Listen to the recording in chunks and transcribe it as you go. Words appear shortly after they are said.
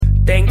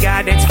Thank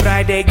God it's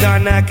Friday,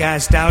 gonna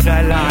cast out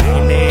a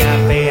line. The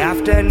happy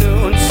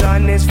afternoon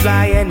sun is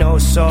flying oh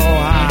so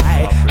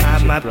high.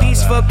 I'm a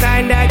peaceful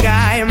kind of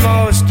guy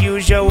most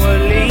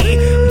usually,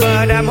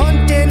 but I'm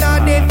hunting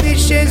on the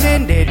fishes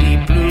in the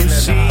deep blue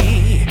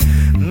sea,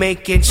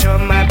 making sure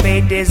my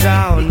bait is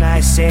all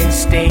nice and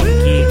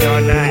stinky.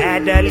 Gonna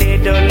add a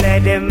little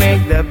lead and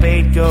make the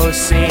bait go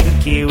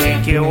sinky. We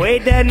can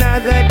wait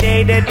another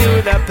day to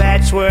do the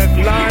patchwork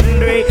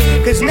laundry,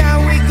 cause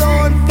now we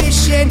going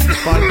fishing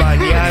on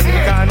Bunyan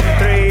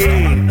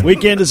Country.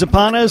 Weekend is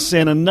upon us,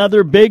 and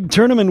another big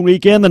tournament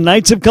weekend, the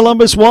Knights of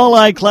Columbus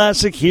Walleye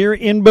Classic here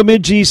in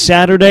Bemidji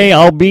Saturday.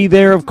 I'll be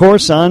there, of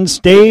course, on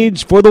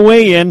stage for the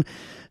weigh-in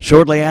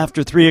shortly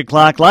after 3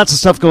 o'clock. Lots of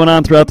stuff going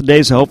on throughout the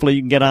day, so hopefully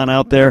you can get on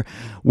out there.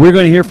 We're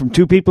going to hear from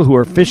two people who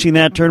are fishing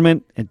that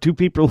tournament and two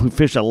people who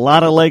fish a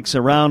lot of lakes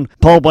around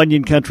Paul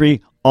Bunyan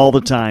Country all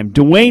the time.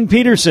 Dwayne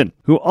Peterson,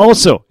 who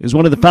also is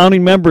one of the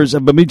founding members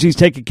of Bemidji's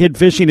Take a Kid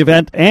fishing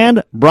event,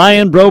 and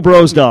Brian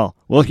Brosdahl.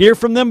 We'll hear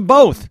from them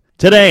both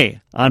today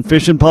on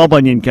Fishin' Paul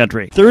Bunyan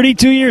Country.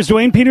 32 years,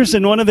 Dwayne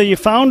Peterson, one of the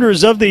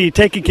founders of the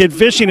Take a Kid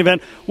fishing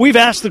event. We've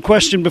asked the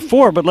question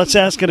before, but let's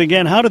ask it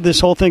again. How did this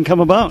whole thing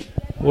come about?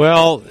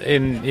 Well,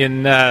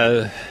 in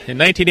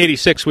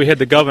 1986, we had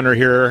the governor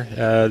here,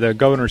 the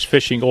governor's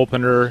fishing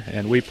opener,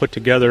 and we put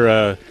together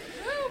a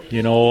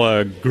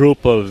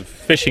group of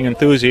fishing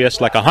enthusiasts,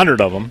 like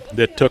 100 of them,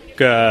 that took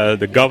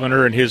the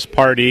governor and his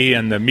party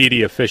and the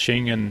media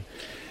fishing in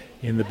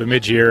the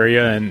Bemidji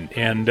area,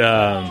 and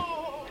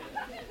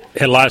had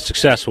a lot of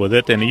success with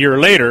it. And a year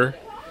later,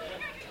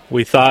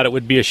 we thought it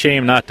would be a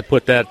shame not to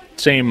put that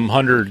same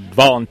 100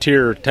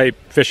 volunteer-type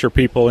fisher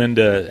people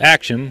into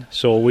action,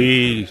 so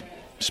we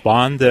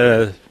spawned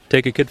the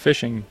Take a Kid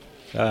fishing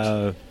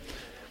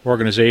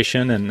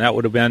organization, and that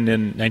would have been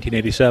in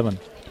 1987.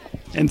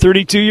 And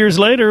 32 years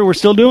later, we're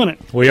still doing it.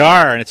 We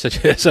are, and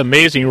it's an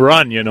amazing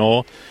run,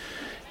 We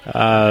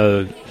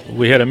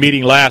had a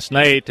meeting last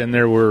night, and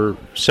there were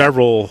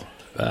several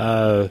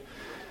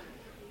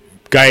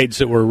guides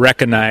that were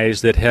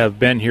recognized that have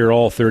been here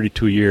all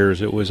 32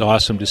 years. It was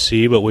awesome to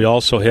see, but we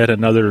also had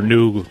another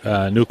new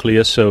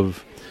nucleus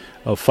of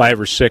 5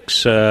 or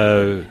 6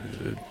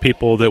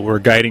 people that were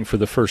guiding for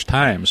the first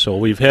time. So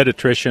we've had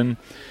attrition,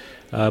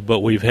 but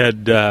we've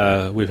had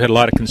a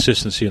lot of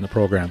consistency in the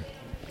program.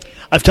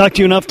 I've talked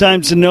to you enough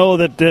times to know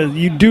that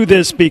you do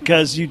this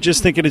because you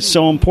just think it is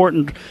so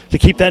important to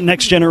keep that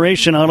next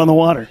generation out on the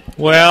water.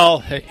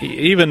 Well,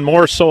 even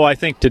more so, I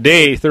think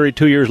today,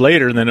 32 years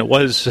later, than it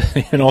was,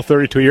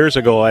 32 years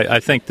ago. I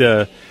think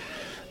the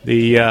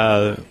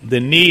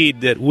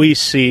need that we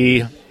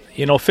see.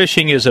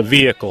 Fishing is a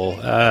vehicle.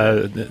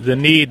 The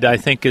need, I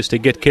think, is to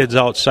get kids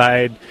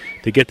outside,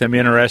 to get them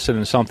interested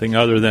in something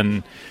other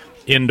than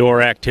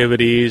indoor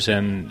activities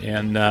and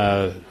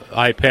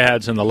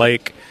iPads and the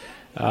like.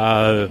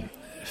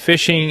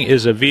 Fishing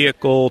is a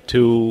vehicle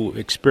to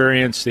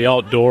experience the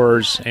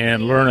outdoors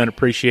and learn an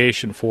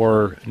appreciation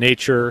for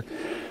nature,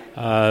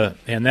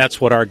 and that's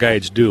what our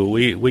guides do.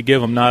 We give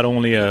them not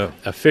only a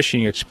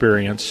fishing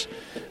experience,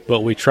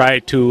 but we try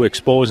to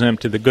expose them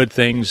to the good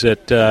things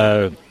that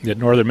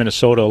northern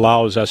Minnesota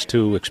allows us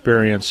to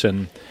experience,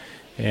 and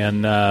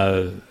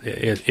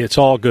it's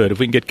all good. If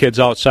we can get kids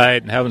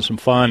outside and having some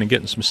fun and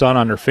getting some sun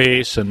on their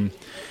face and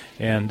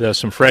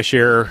some fresh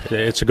air,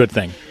 it's a good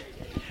thing.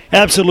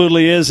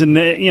 Absolutely is, and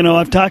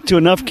I've talked to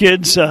enough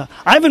kids. I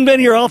haven't been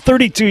here all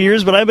 32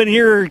 years, but I've been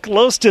here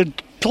close to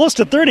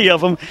 30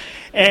 of them,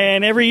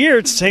 and every year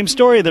it's the same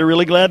story. They're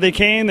really glad they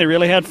came. They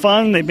really had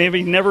fun. They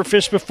maybe never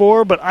fished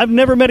before, but I've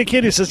never met a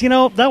kid who says,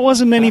 that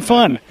wasn't any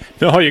fun.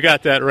 No, you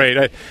got that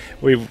right.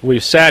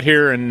 We've sat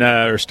here and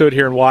or stood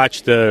here and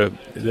watched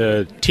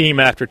the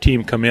team after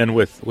team come in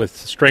with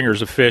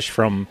stringers of fish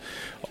from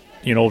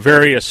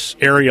various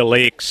area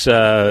lakes.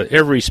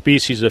 Every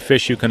species of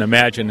fish you can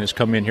imagine has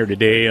come in here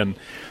today, and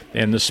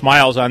the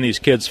smiles on these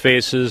kids'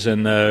 faces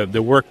and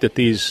the work that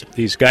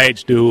these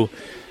guides do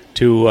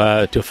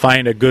to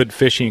find a good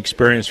fishing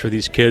experience for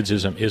these kids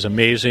is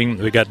amazing.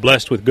 We got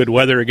blessed with good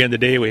weather again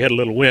today. We had a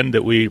little wind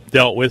that we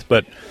dealt with,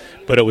 but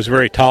it was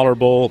very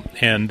tolerable,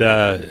 and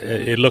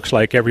it looks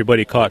like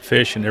everybody caught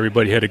fish and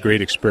everybody had a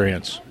great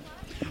experience.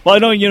 Well, I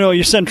know,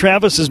 your son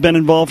Travis has been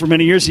involved for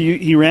many years.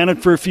 He ran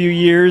it for a few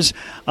years,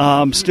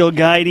 still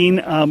guiding.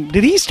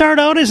 Did he start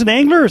out as an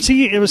angler,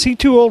 or was he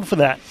too old for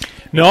that?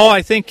 No,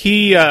 I think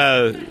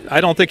I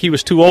don't think he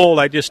was too old.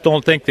 I just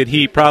don't think that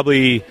he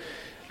probably,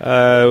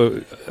 I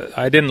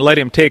didn't let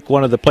him take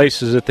one of the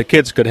places that the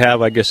kids could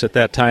have, I guess, at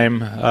that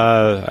time.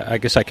 I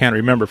guess I can't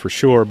remember for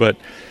sure, but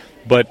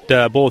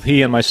both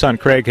he and my son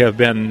Craig have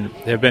been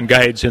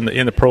guides in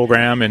the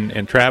program,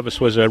 and Travis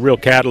was a real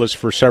catalyst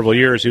for several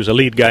years. He was a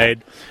lead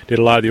guide, did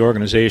a lot of the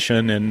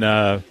organization, and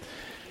I'm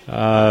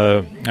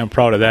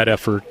proud of that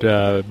effort.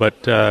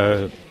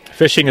 But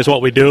fishing is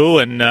what we do,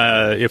 and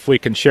if we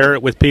can share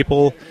it with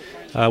people,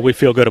 we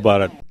feel good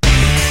about it.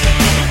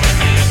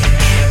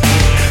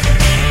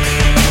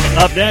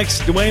 Up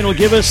next, Dwayne will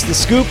give us the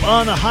scoop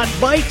on the hot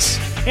bites,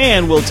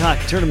 and we'll talk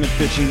tournament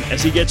fishing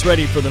as he gets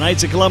ready for the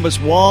Knights of Columbus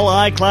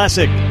Walleye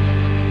Classic.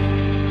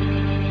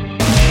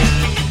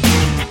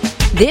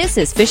 This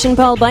is Fishin'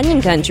 Paul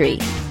Bunyan Country.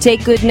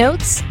 Take good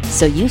notes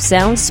so you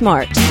sound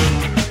smart.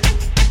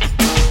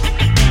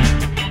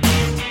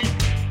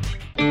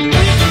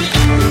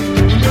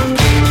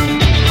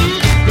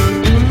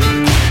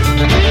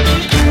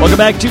 Welcome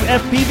back to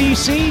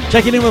FPBC.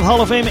 Checking in with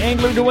Hall of Fame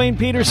angler Dwayne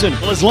Peterson.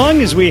 Well, as long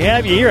as we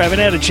have you here, I haven't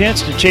had a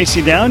chance to chase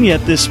you down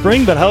yet this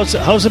spring, but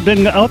how's it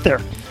been out there?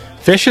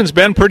 Fishing's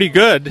been pretty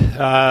good.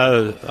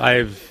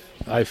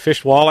 I've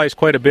fished walleyes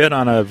quite a bit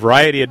on a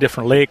variety of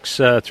different lakes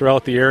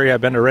throughout the area.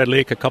 I've been to Red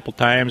Lake a couple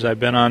times. I've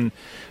been on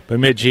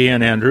Bemidji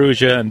and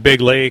Andrusia and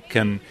Big Lake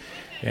and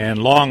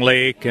Long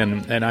Lake,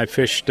 and I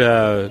fished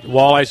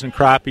walleyes and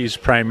crappies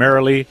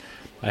primarily.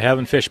 I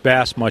haven't fished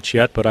bass much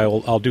yet, but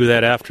I'll do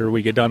that after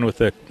we get done with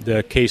the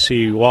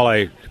KC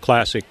Walleye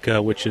Classic,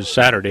 which is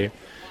Saturday.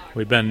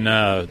 We've been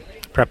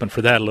prepping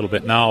for that a little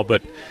bit now,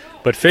 but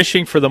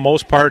fishing for the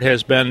most part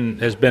has been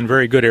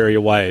very good area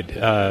wide.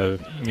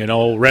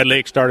 Red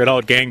Lake started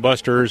out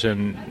gangbusters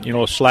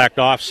and slacked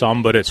off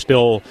some, but it's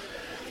still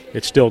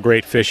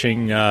great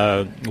fishing.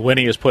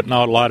 Winnie is putting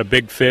out a lot of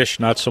big fish,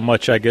 not so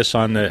much I guess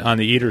on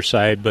the eater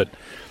side, but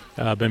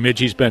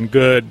Bemidji's been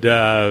good.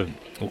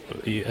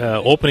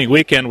 Opening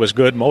weekend was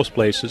good most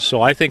places,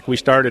 so I think we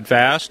started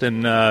fast,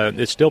 and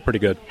it's still pretty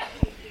good.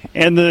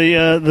 And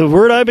the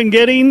word I've been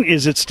getting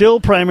is it's still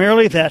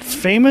primarily that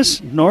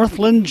famous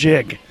Northland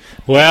jig.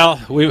 Well,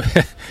 we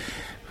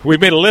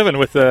made a living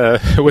with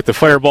the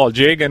Fireball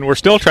jig, and we're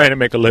still trying to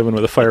make a living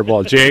with the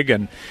Fireball jig,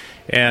 and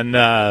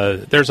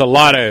there's a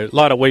lot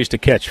of ways to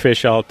catch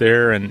fish out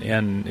there,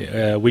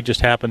 and we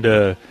just happened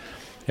to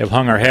have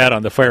hung our hat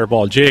on the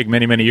Fireball jig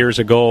many years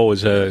ago.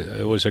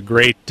 It was a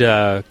great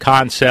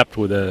concept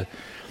with a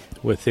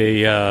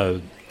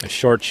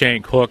short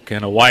shank hook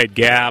and a wide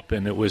gap,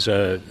 and it was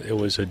a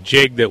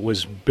jig that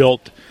was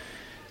built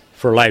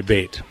for live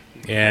bait,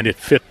 and it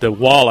fit the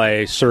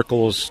walleye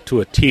circles to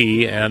a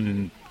T.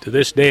 And to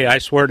this day, I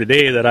swear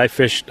today that I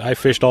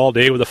fished all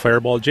day with a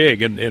Fireball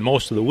jig, and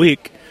most of the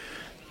week.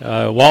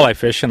 Walleye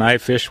fishing, I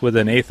fish with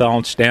an 1/8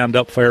 ounce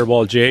stand-up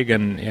Fireball jig,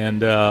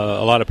 and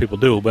a lot of people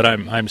do. But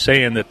I'm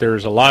saying that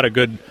there's a lot of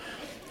good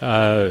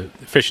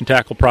fishing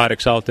tackle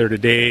products out there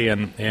today,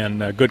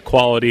 and good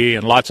quality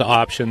and lots of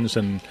options.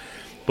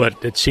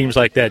 But it seems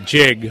like that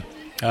jig,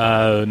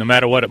 no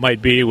matter what it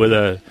might be, with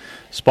a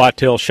spot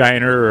tail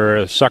shiner or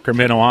a sucker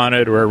minnow on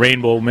it or a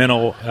rainbow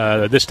minnow,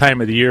 this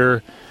time of the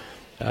year,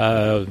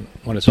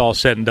 when it's all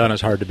said and done, is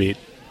hard to beat.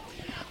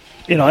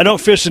 I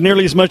don't fish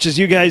nearly as much as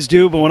you guys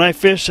do, but when I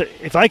fish,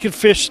 if I could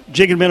fish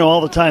jig and minnow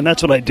all the time,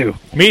 that's what I do.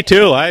 Me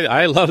too.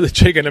 I love the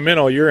jig and the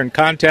minnow. You're in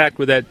contact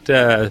with that,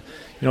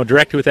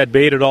 directly with that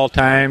bait at all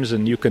times,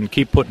 and you can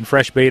keep putting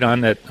fresh bait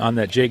on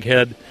that jig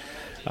head.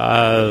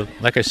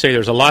 Like I say,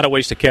 there's a lot of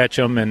ways to catch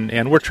them,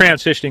 and we're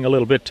transitioning a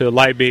little bit to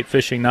live bait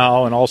fishing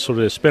now, and also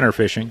to spinner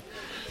fishing.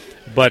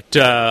 But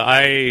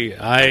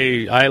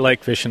I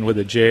like fishing with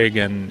a jig,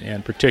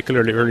 and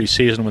particularly early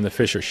season when the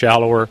fish are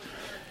shallower.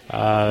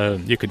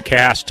 You can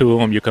cast to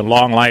them. You can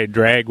long line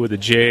drag with a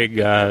jig.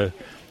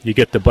 You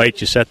get the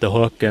bite, you set the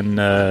hook, and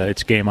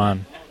it's game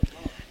on.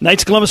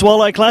 Knights Columbus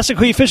Walleye Classic,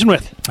 who are you fishing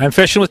with? I'm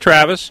fishing with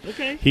Travis.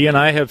 Okay. He and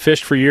I have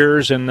fished for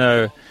years in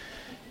the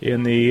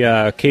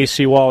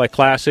KC Walleye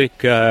Classic.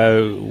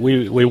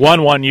 We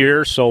won one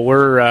year, so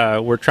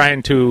we're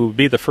trying to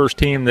be the first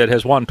team that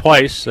has won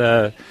twice.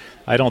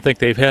 I don't think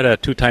they've had a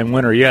two-time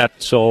winner yet,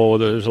 so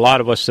there's a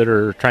lot of us that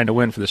are trying to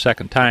win for the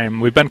second time.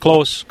 We've been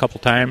close a couple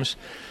times.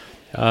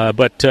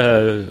 But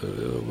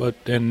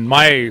in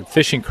my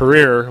fishing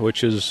career,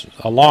 which is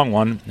a long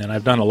one, and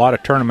I've done a lot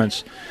of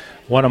tournaments,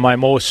 one of my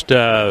most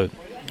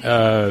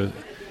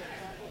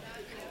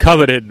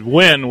coveted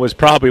win was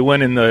probably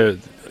winning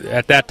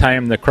at that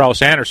time the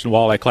Krause Anderson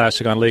Walleye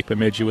Classic on Lake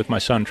Bemidji with my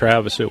son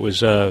Travis. It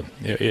was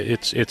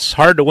it's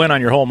hard to win on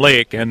your home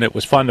lake, and it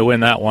was fun to win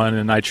that one,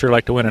 and I'd sure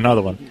like to win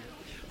another one.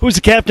 Who's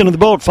the captain of the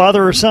boat,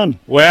 father or son?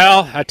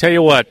 Well, I tell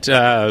you what,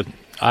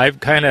 I've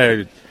kind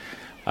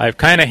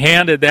of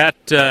handed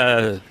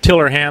that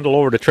tiller handle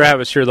over to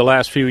Travis here the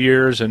last few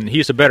years, and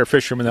he's a better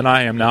fisherman than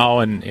I am now,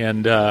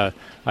 and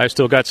I've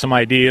still got some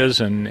ideas,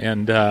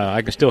 and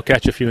I can still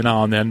catch a few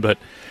now and then,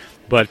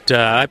 but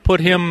I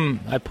put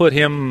him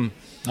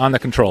on the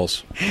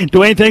controls.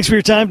 Dwayne, thanks for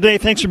your time today.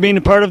 Thanks for being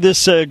a part of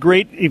this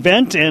great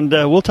event, and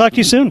we'll talk to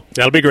you soon.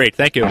 That'll be great.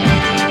 Thank you.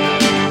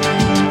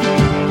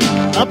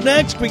 Up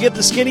next, we get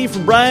the skinny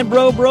from Brian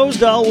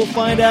Brosdahl. We'll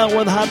find out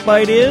where the hot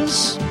bite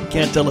is.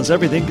 Can't tell us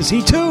everything because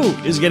he, too,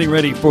 is getting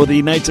ready for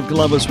the Knights of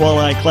Columbus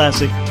Walleye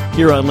Classic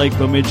here on Lake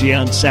Bemidji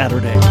on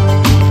Saturday.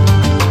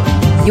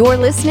 You're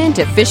listening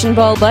to Fishin'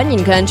 Paul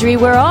Bunyan Country,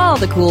 where all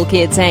the cool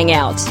kids hang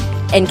out.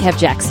 And Kev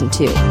Jackson,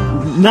 too.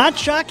 Not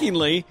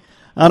shockingly,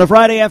 on a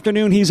Friday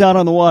afternoon, he's out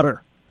on the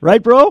water.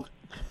 Right, bro?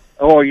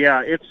 Oh,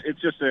 yeah.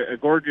 It's just a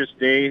gorgeous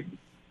day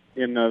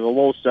in the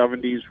low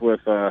 70s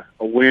with a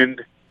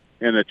wind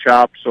and a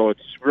chop, so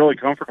it's really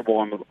comfortable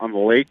on the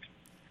lake,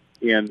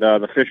 and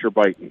the fish are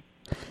biting.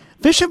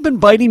 Fish have been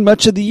biting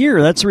much of the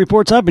year. That's the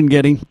reports I've been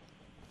getting.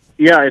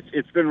 Yeah,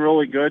 it's been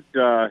really good.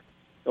 A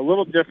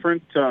little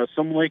different.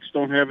 Some lakes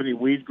don't have any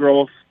weed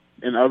growth,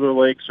 and other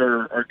lakes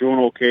are doing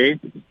okay.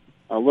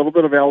 A little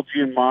bit of algae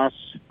and moss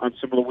on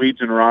some of the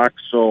weeds and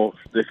rocks, so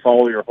if they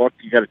follow your hook,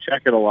 you got to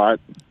check it a lot.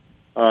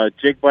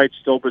 Jig bite's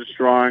still been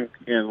strong,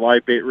 and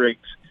live bait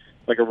rigs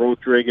like a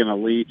roach rig and a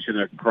leech and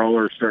a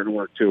crawler are starting to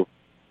work too.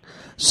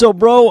 So,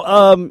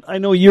 bro, I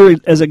know you're,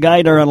 as a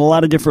guide, are on a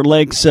lot of different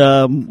lakes.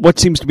 What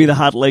seems to be the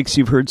hot lakes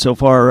you've heard so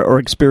far or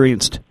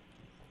experienced?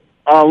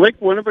 Lake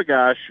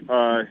Winnipegosh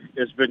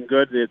has been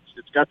good.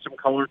 It's got some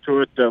color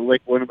to it.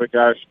 Lake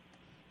Winnipegosh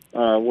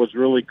was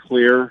really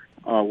clear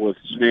with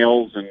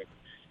snails and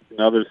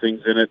other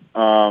things in it.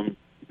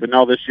 But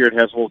now this year it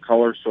has a little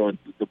color, so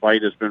the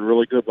bite has been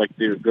really good, like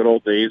the good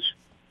old days.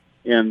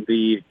 And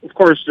of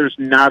course, there's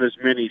not as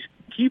many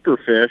keeper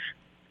fish,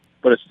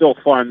 but it's still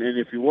fun. And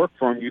if you work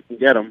for them, you can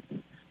get them.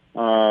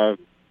 All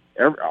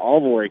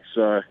the lakes.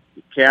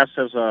 Cass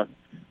has a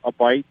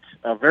bite,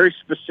 a very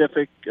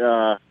specific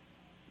bites.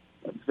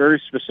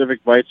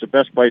 The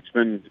best bite's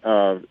been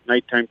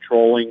nighttime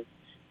trolling,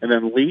 and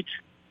then leech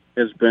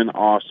has been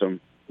awesome.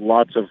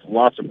 Lots of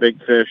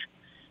big fish.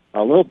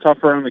 A little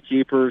tougher on the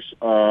keepers.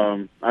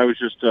 I was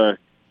just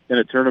in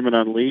a tournament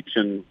on leech,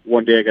 and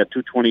one day I got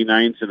 2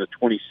 29s and a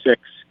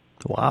 26.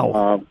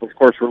 Wow. Of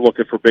course, we're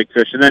looking for big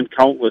fish, and then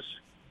countless,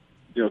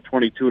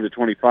 22 to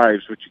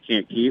 25s, which you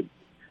can't keep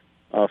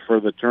for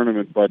the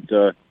tournament. But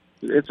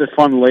it's a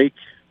fun lake.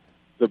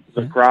 The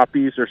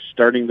crappies are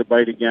starting to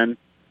bite again.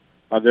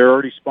 They're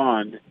already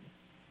spawned,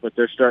 but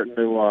they're starting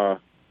to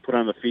put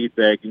on the feed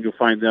bag, and you'll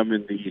find them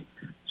in the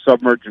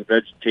submerged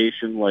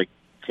vegetation like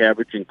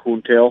cabbage and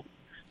coontail,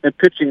 and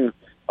pitching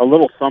a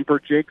little thumper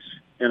jigs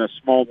and a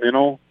small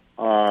minnow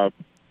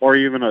or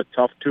even a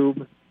tough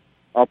tube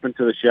up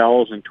into the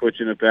shallows and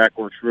twitching it back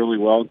works really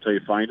well until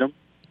you find them,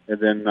 and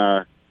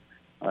then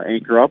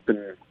anchor up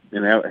and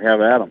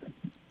have at them.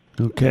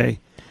 Okay.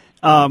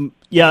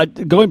 Yeah,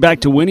 going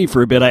back to Winnie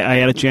for a bit, I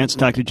had a chance to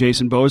talk to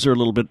Jason Bozer a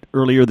little bit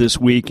earlier this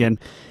week, and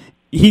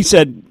he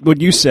said what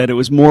you said. It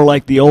was more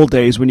like the old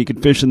days when you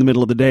could fish in the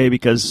middle of the day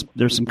because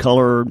there's some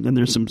color and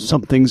there's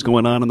some things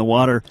going on in the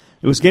water.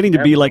 It was getting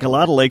to be like a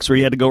lot of lakes where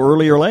you had to go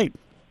early or late.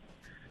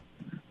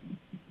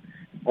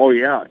 Oh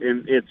yeah,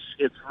 and it's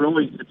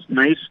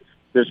nice.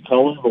 There's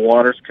color. The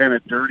water's kind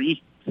of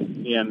dirty,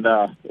 and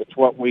it's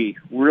what we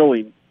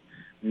really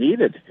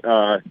needed.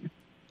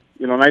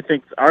 And I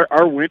think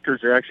our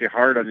winters are actually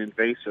hard on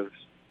invasives,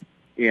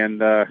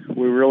 and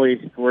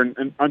we're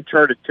in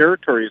uncharted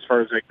territory as far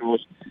as that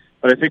goes.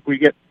 But I think we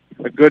get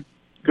a good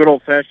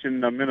old-fashioned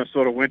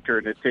Minnesota winter,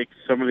 and it takes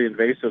some of the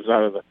invasives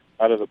out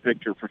of the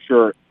picture for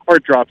sure, or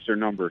it drops their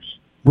numbers.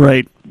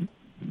 Right.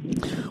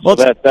 Well,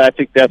 so I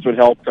think that's what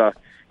helped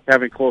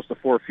having close to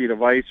 4 feet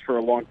of ice for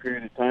a long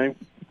period of time,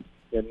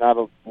 and not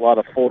a lot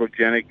of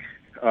photogenic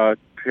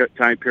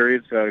time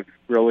periods.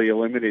 Really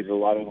eliminated a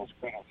lot of those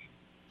critters.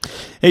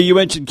 Hey, you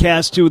mentioned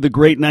Cass, too, the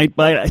great night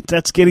bite.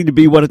 That's getting to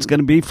be what it's going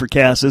to be for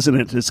Cass, isn't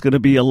it? It's going to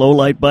be a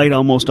low-light bite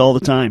almost all the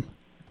time.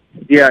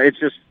 Yeah, it's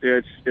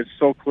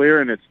so clear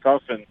and it's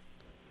tough, and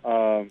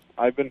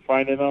I've been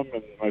finding them,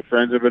 and my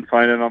friends have been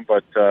finding them,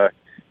 but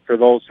for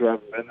those who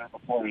haven't been there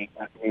before, you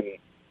have to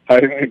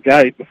hire a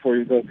guide before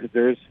you go,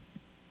 because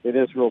it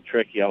is real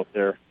tricky out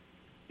there,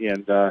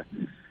 and but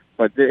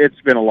it's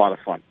been a lot of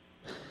fun.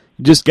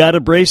 Just got to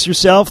brace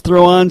yourself,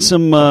 throw on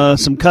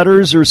some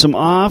cutters or some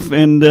off,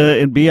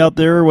 and be out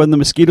there when the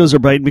mosquitoes are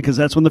biting, because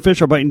that's when the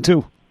fish are biting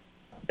too.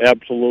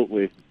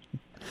 Absolutely,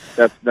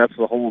 that's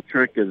the whole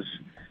trick is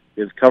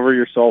cover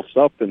yourselves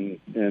up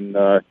and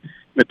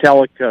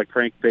metallic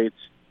crankbaits,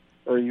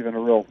 or even a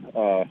real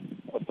a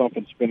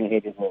thumping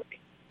spinnerhead would work.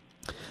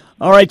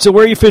 All right, so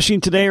where are you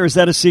fishing today, or is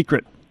that a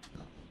secret?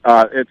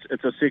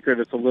 It's a secret.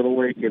 It's a little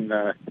lake, and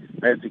I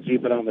have to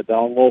keep it on the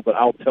down low, but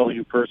I'll tell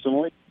you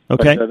personally.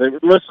 Okay. But, the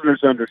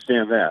listeners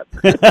understand that.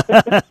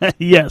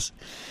 Yes.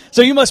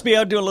 So you must be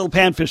out doing a little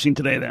pan fishing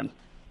today then.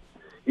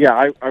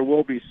 Yeah, I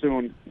will be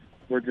soon.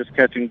 We're just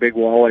catching big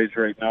walleyes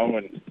right now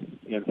and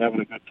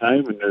having a good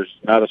time, and there's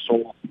not a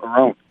soul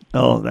around.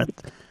 Oh,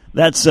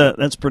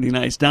 that's pretty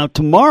nice. Now,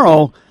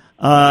 tomorrow,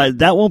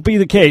 that won't be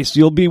the case.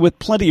 You'll be with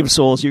plenty of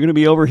souls. You're going to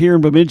be over here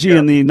in Bemidji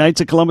in the Knights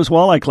of Columbus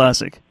Walleye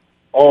Classic.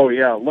 Oh,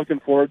 yeah. Looking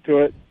forward to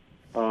it.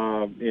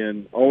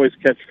 And always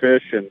catch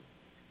fish, and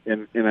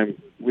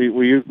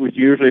we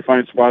usually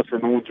find spots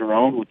where no one's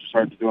around, which is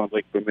hard to do on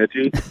Lake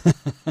Bemidji.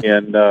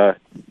 And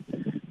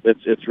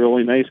it's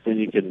really nice when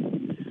you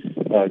can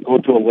go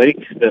to a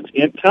lake that's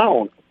in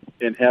town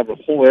and have a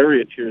whole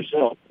area to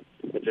yourself.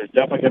 But there's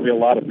definitely going to be a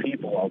lot of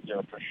people out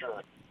there for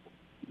sure.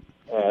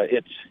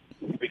 It's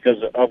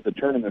because of the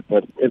tournament,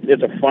 but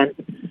it's a fun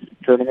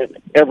tournament.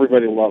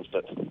 Everybody loves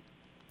it.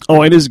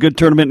 Oh, it is a good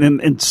tournament,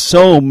 and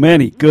so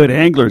many good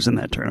anglers in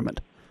that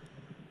tournament.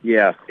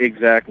 Yeah,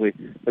 exactly.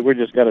 We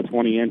just got a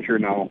 20-incher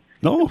now.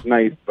 Oh. It's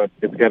nice, but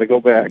it's got to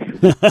go back.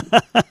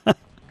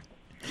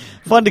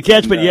 Fun to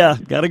catch, but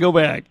got to go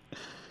back.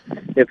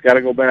 It's got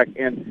to go back.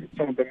 And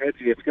from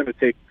Bemidji, it's going to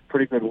take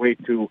pretty good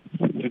weight to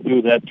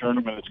do that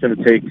tournament. It's going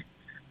to take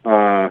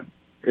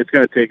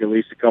at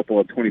least a couple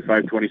of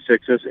 25,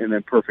 26s and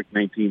then perfect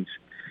 19s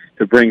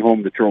to bring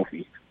home the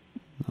trophy.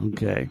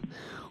 Okay.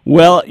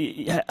 Well,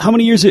 how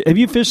many years have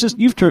you fished this?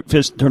 You've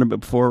fished a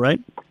tournament before, right?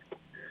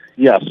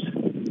 Yes,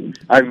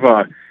 I've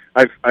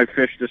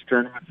fished this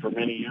tournament for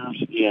many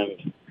years,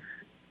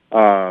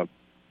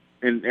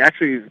 and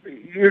actually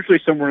usually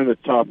somewhere in the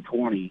top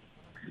 20.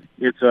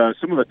 It's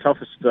some of the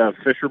toughest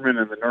fishermen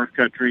in the North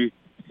Country,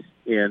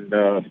 and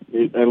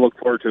I look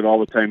forward to it all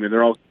the time. And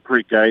they're all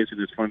great guys, and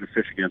it's fun to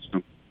fish against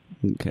them.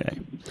 Okay.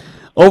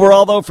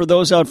 Overall, though, for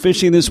those out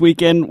fishing this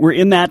weekend, we're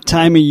in that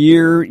time of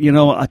year. You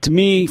know, to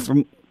me,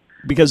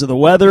 because of the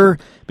weather,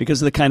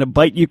 because of the kind of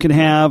bite you can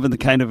have and the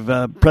kind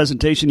of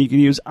presentation you can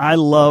use, I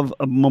love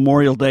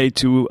Memorial Day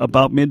to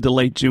about mid to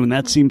late June.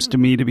 That seems to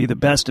me to be the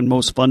best and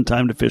most fun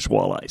time to fish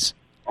walleyes.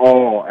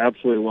 Oh,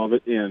 absolutely love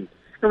it. And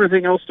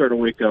everything else started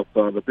to wake up.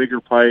 The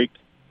bigger pike,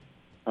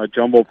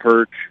 jumbo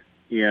perch,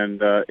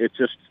 and it's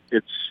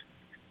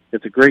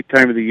a great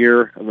time of the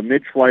year. The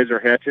midge flies are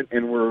hatching,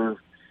 and we're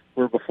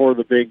before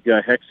the big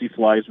hexie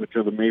flies, which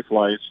are the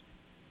mayflies,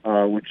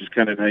 which is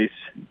kind of nice.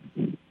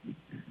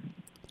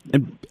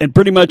 And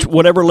pretty much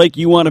whatever lake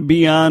you want to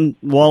be on,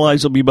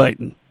 walleyes will be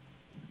biting.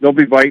 They'll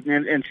be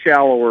biting, and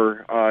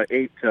shallower,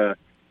 8 to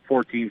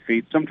 14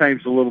 feet.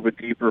 Sometimes a little bit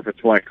deeper if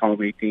it's what I call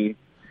them 18.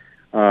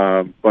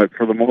 But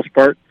for the most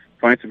part,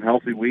 find some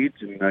healthy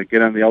weeds and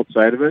get on the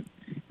outside of it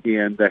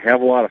and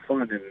have a lot of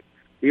fun. And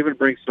even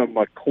bring some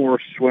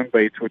coarse swim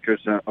baits, which is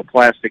a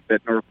plastic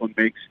that Northland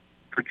makes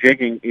for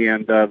jigging,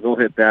 and they'll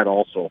hit that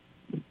also.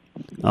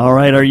 All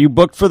right. Are you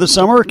booked for the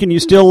summer? Can you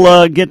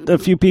still get a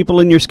few people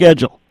in your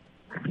schedule?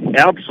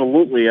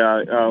 Absolutely.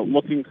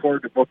 Looking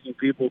forward to booking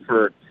people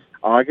for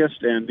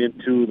August and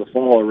into the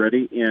fall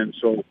already. And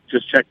so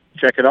just check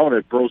it out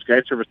at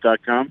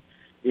brosguideservice.com.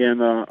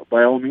 And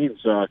by all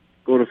means, go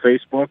to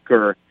Facebook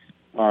or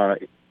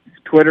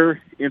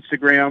Twitter,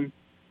 Instagram,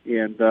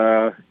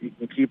 and you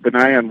can keep an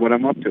eye on what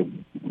I'm up to.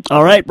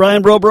 All right,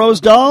 Brian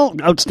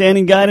Brosdahl,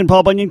 outstanding guide in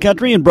Paul Bunyan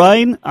Country. And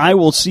Brian, I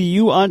will see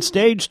you on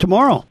stage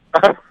tomorrow.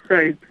 All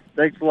right.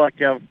 Thanks a lot,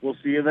 Kev. We'll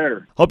see you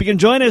there. Hope you can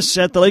join us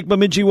at the Lake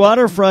Bemidji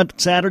waterfront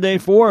Saturday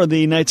for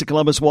the Knights of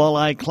Columbus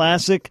Walleye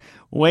Classic.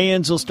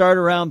 Weigh-ins will start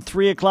around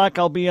 3 o'clock.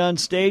 I'll be on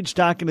stage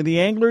talking to the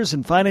anglers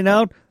and finding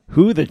out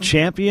who the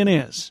champion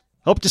is.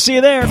 Hope to see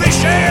you there.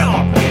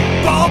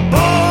 Paul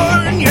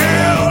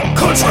Bunyan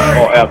Country.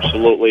 Oh,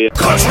 absolutely.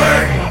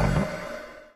 Country.